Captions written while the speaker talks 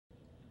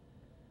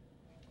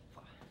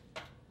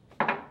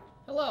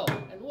Hello,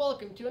 and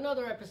welcome to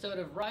another episode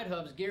of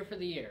Ridehub's Gear for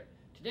the Year.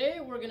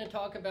 Today we're going to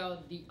talk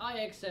about the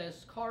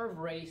IXS Carve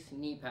Race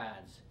knee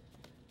pads.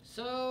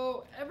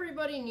 So,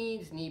 everybody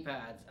needs knee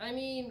pads. I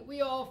mean,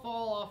 we all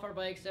fall off our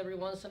bikes every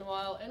once in a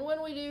while, and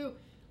when we do,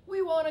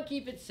 we want to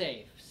keep it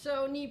safe.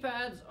 So, knee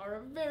pads are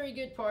a very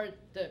good part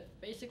that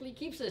basically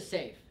keeps us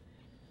safe.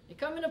 They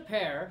come in a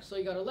pair, so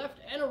you got a left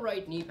and a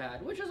right knee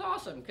pad, which is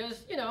awesome,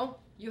 because,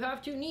 you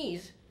have two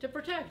knees to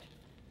protect.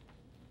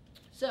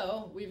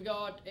 So, we've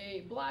got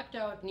a blacked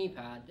out knee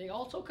pad. They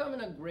also come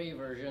in a gray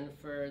version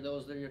for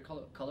those that are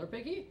color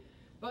picky.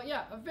 But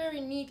yeah, a very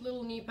neat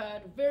little knee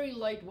pad, very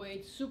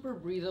lightweight, super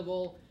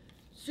breathable,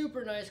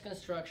 super nice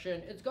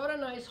construction. It's got a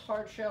nice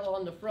hard shell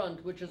on the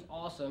front, which is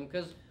awesome,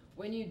 because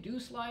when you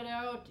do slide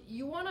out,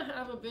 you want to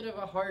have a bit of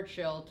a hard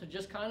shell to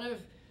just kind of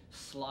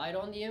slide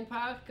on the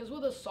impact, because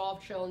with a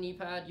soft shell knee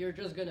pad, you're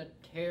just going to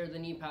tear the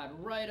knee pad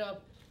right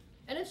up.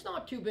 And it's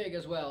not too big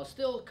as well,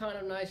 still kind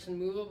of nice and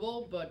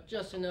movable, but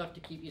just enough to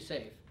keep you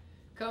safe.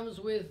 Comes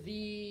with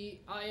the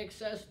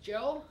IXS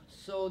gel,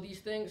 so these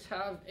things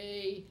have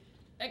a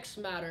X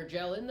matter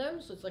gel in them,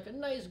 so it's like a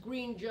nice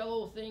green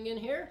jello thing in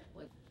here.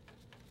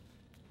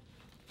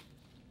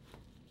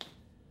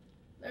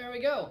 There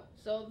we go.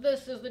 So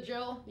this is the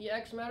gel, the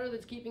X matter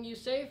that's keeping you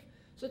safe.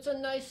 So it's a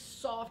nice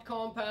soft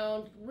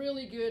compound,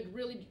 really good,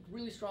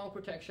 really strong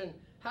protection,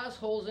 has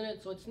holes in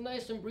it, so it's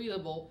nice and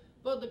breathable.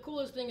 But the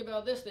coolest thing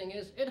about this thing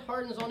is it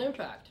hardens on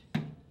impact.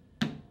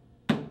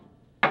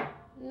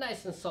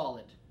 Nice and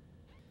solid.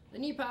 The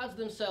knee pads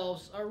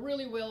themselves are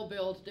really well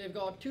built. They've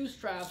got two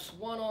straps,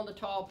 one on the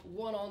top,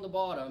 one on the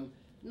bottom.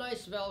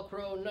 Nice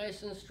Velcro,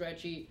 nice and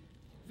stretchy.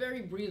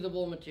 Very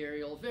breathable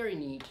material, very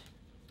neat.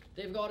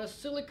 They've got a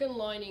silicone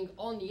lining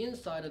on the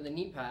inside of the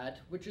knee pad,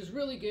 which is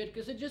really good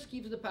because it just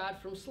keeps the pad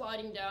from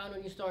sliding down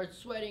when you start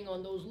sweating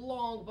on those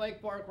long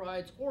bike park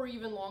rides or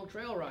even long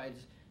trail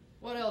rides.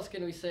 What else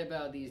can we say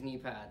about these knee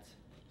pads?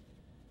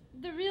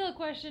 The real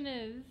question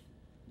is,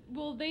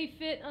 will they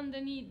fit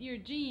underneath your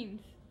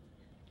jeans?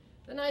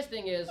 The nice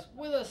thing is,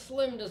 with a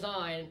slim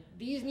design,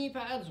 these knee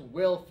pads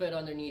will fit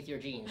underneath your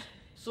jeans.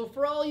 So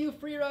for all you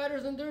free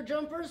riders and dirt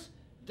jumpers,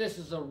 this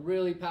is a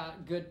really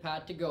good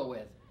pad to go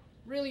with.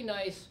 Really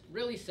nice,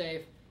 really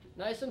safe,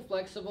 nice and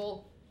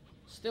flexible,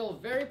 still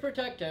very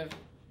protective,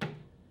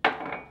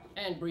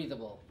 and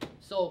breathable.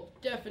 So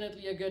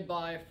definitely a good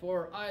buy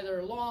for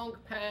either long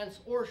pants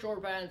or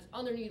short pants,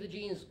 underneath the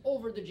jeans,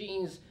 over the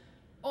jeans,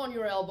 on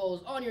your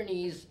elbows, on your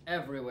knees,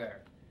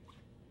 everywhere.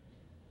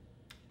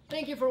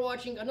 Thank you for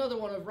watching another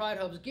one of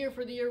Ridehub's Gear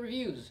for the Year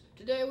reviews.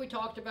 Today we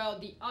talked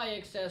about the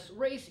IXS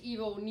Carve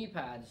Evo knee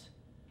pads.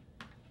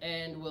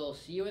 And we'll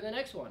see you in the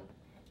next one.